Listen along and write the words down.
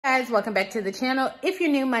Guys, welcome back to the channel. If you're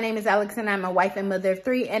new, my name is Alex and I'm a wife and mother of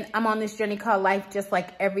 3, and I'm on this journey called life just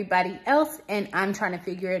like everybody else, and I'm trying to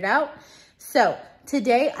figure it out. So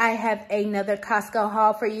today I have another Costco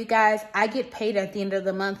haul for you guys. I get paid at the end of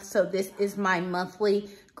the month, so this is my monthly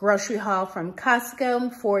grocery haul from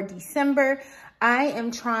Costco for December. I am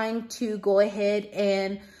trying to go ahead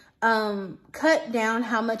and cut down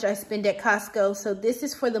how much I spend at Costco. So this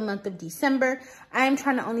is for the month of December. I am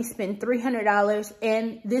trying to only spend $300,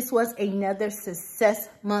 and this was another success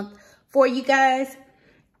month for you guys.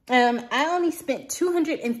 I only spent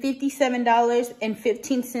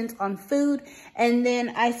 $257.15 on food, and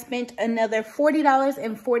then I spent another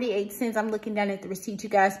 $40.48. I'm looking down at the receipt, you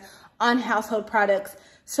guys, on household products.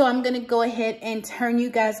 So I'm gonna go ahead and turn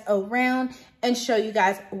you guys around and show you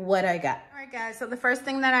guys what I got. All right, guys, so the first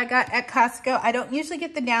thing that I got at Costco, I don't usually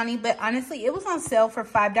get the Downy, but honestly, it was on sale for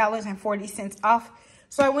 $5.40 off.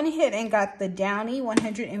 So I went ahead and got the Downy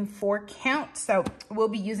 104 count. So we'll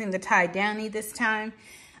be using the Thai Downy this time.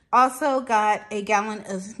 Also got a gallon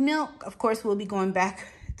of milk. Of course, we'll be going back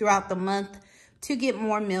throughout the month to get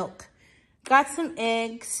more milk. Got some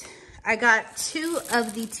eggs. I got 2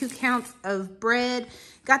 of the 2 counts of bread.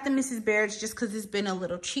 Got the Mrs. Baird's just because it's been a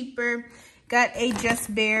little cheaper. Got a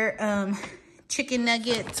Just Bear chicken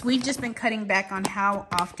nuggets. We've just been cutting back on how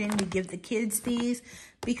often we give the kids these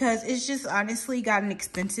because it's just honestly gotten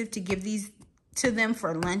expensive to give these to them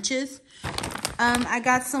for lunches. I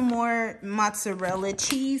got some more mozzarella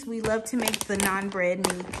cheese. We love to make the non-bread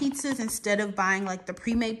mini pizzas. Instead of buying like the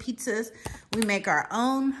pre-made pizzas, we make our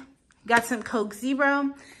own. Got some Coke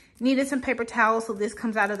Zero. Needed some paper towels, so this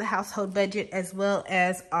comes out of the household budget, as well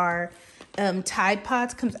as our Tide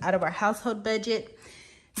Pods comes out of our household budget.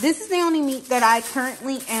 This is the only meat that I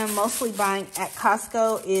currently am mostly buying at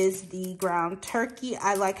Costco is the ground turkey.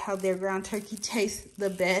 I like how their ground turkey tastes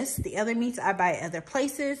the best. The other meats I buy at other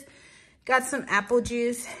places. Got some apple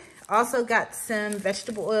juice. Also got some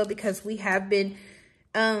vegetable oil because we have been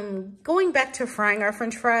going back to frying our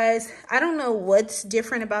french fries. I don't know what's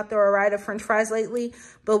different about the Ore-Ida french fries lately,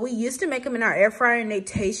 but we used to make them in our air fryer and they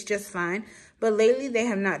taste just fine. But lately they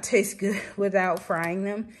have not tasted good without frying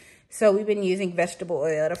them. So we've been using vegetable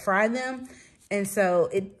oil to fry them. And so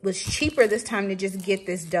it was cheaper this time to just get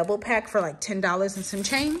this double pack for like $10 and some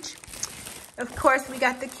change. Of course, we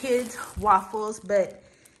got the kids waffles, but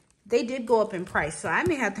they did go up in price. So I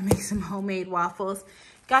may have to make some homemade waffles.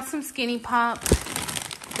 Got some Skinny Pop.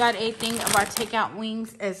 Got a thing of our takeout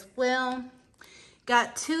wings as well.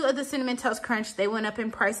 Got 2 of the Cinnamon Toast Crunch. They went up in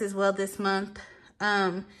price as well this month.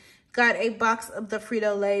 Got a box of the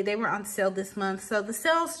Frito-Lay. They were on sale this month. So the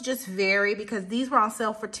sales just vary because these were on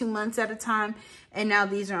sale for 2 months at a time. And now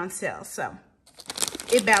these are on sale. So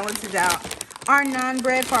it balances out. Our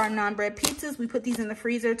non-bread, for our non-bread pizzas, we put these in the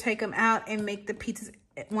freezer, take them out, and make the pizzas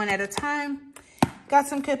one at a time. Got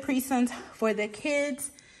some Capri Suns for the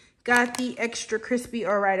kids. Got the extra crispy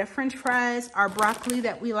Ore-Ida french fries, our broccoli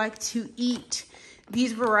that we like to eat,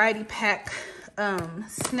 these variety pack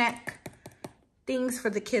snack things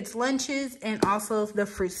for the kids' lunches, and also the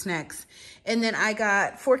fruit snacks. And then I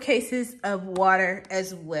got 4 cases of water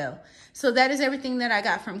as well. So that is everything that I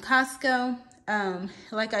got from Costco.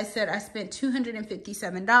 Like I said, I spent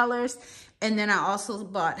 $257, and then I also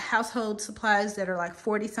bought household supplies that are like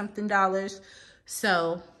 $40-something.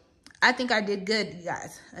 So I think I did good, you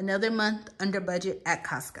guys. Another month under budget at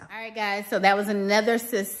Costco. All right, guys, so that was another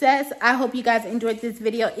success. I hope you guys enjoyed this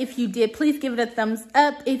video. If you did, please give it a thumbs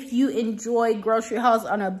up. If you enjoyed grocery hauls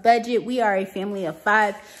on a budget, we are a family of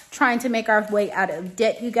 5 trying to make our way out of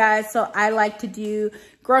debt, you guys. So I like to do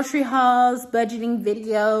grocery hauls, budgeting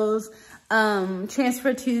videos,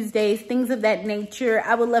 transfer Tuesdays, things of that nature.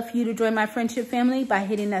 I would love for you to join my friendship family by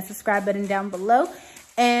hitting that subscribe button down below.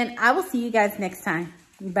 And I will see you guys next time.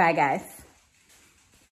 Bye, guys.